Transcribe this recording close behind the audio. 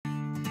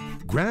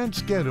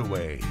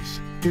Grants-Getaways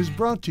is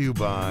brought to you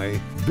by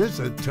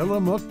Visit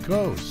Tillamook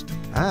Coast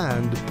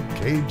and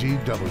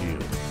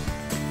KGW.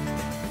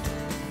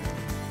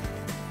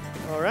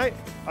 All right,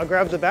 I'll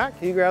grab the back,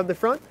 you grab the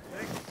front,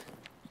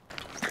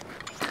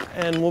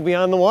 and we'll be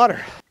on the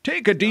water.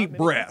 Take a deep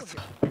breath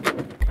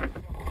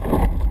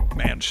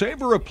and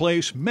savor a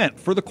place meant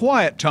for the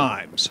quiet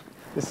times.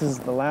 This is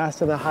the last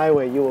of the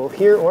highway you will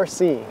hear or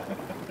see.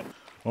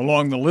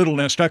 Along the Little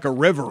Nestucca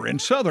River in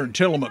southern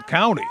Tillamook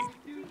County,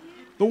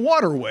 the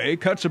waterway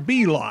cuts a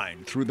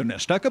beeline through the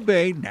Nestucca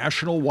Bay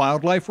National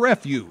Wildlife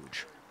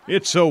Refuge.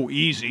 It's so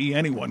easy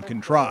anyone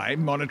can try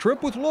on a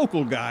trip with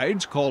local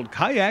guides called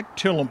Kayak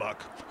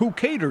Tillamook, who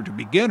cater to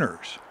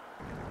beginners.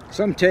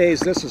 Some days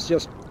this is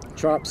just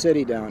chop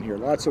city down here,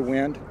 lots of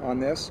wind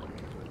on this.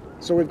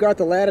 So we've got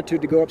the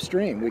latitude to go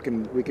upstream. We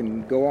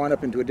can go on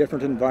up into a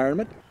different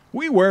environment.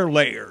 We wear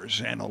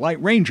layers, and a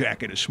light rain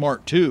jacket is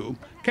smart too.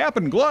 Cap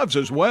and gloves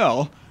as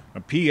well. A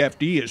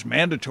PFD is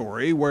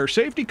mandatory, where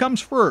safety comes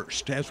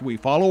first as we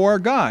follow our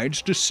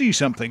guides to see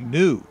something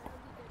new.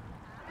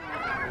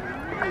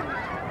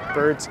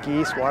 Birds,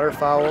 geese,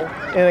 waterfowl.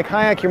 In a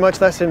kayak, you're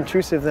much less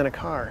intrusive than a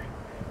car.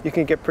 You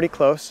can get pretty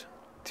close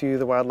to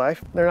the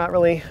wildlife. They're not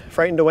really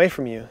frightened away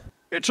from you.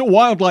 It's a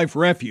wildlife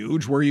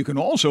refuge where you can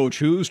also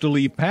choose to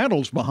leave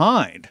paddles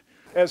behind.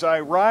 As I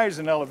rise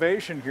in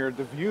elevation here,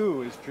 the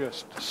view is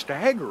just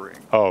staggering.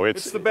 Oh,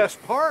 it's the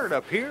best part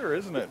up here,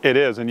 isn't it? It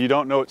is, and you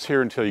don't know it's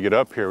here until you get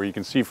up here, where you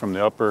can see from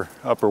the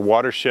upper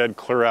watershed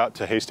clear out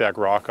to Haystack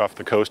Rock off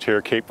the coast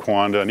here, Cape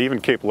Quanda, and even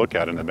Cape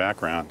Lookout in the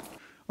background.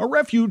 A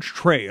refuge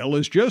trail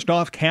is just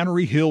off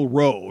Cannery Hill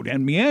Road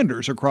and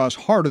meanders across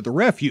heart of the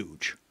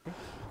refuge.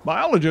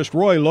 Biologist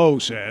Roy Lowe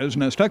says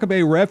Nestucca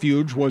Bay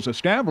Refuge was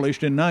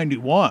established in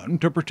 '91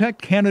 to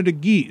protect Canada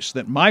geese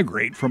that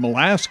migrate from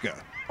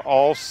Alaska.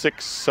 All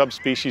 6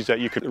 subspecies that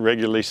you could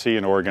regularly see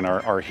in Oregon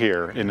are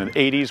here. In the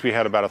 80s, we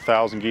had about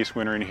 1,000 geese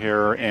wintering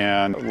here,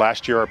 and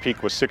last year our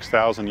peak was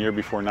 6,000, the year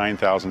before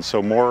 9,000,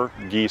 so more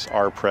geese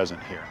are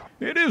present here.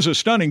 It is a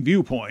stunning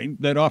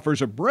viewpoint that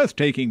offers a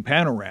breathtaking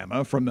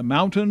panorama from the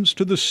mountains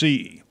to the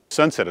sea.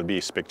 Sunset would be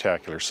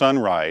spectacular.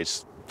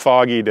 Sunrise,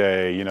 foggy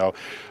day, you know.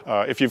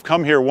 If you've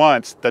come here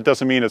once, that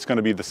doesn't mean it's going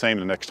to be the same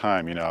the next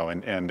time, you know,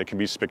 and it can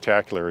be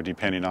spectacular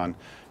depending on,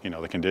 you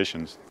know, the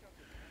conditions.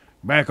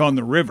 Back on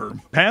the river,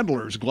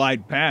 paddlers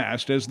glide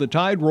past as the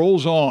tide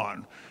rolls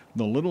on.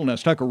 The Little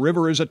Nestucca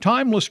River is a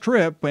timeless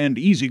trip and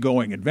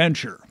easygoing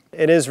adventure.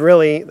 It is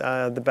really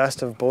the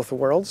best of both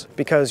worlds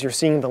because you're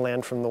seeing the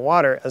land from the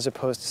water as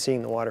opposed to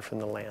seeing the water from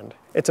the land.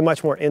 It's a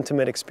much more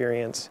intimate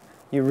experience.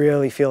 You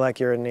really feel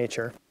like you're in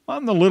nature.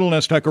 On the Little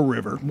Nestucca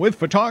River with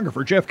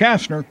photographer Jeff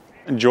Kastner.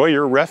 Enjoy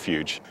your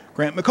refuge.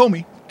 Grant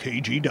McComey,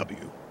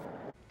 KGW.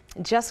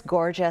 Just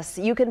gorgeous.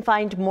 You can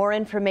find more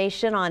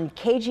information on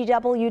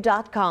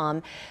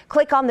kgw.com.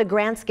 Click on the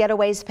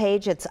Grants-Getaways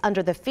page. It's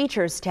under the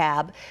Features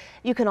tab.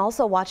 You can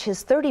also watch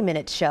his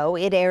 30-minute show.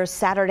 It airs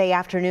Saturday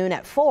afternoon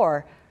at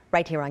 4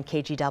 right here on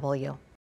KGW.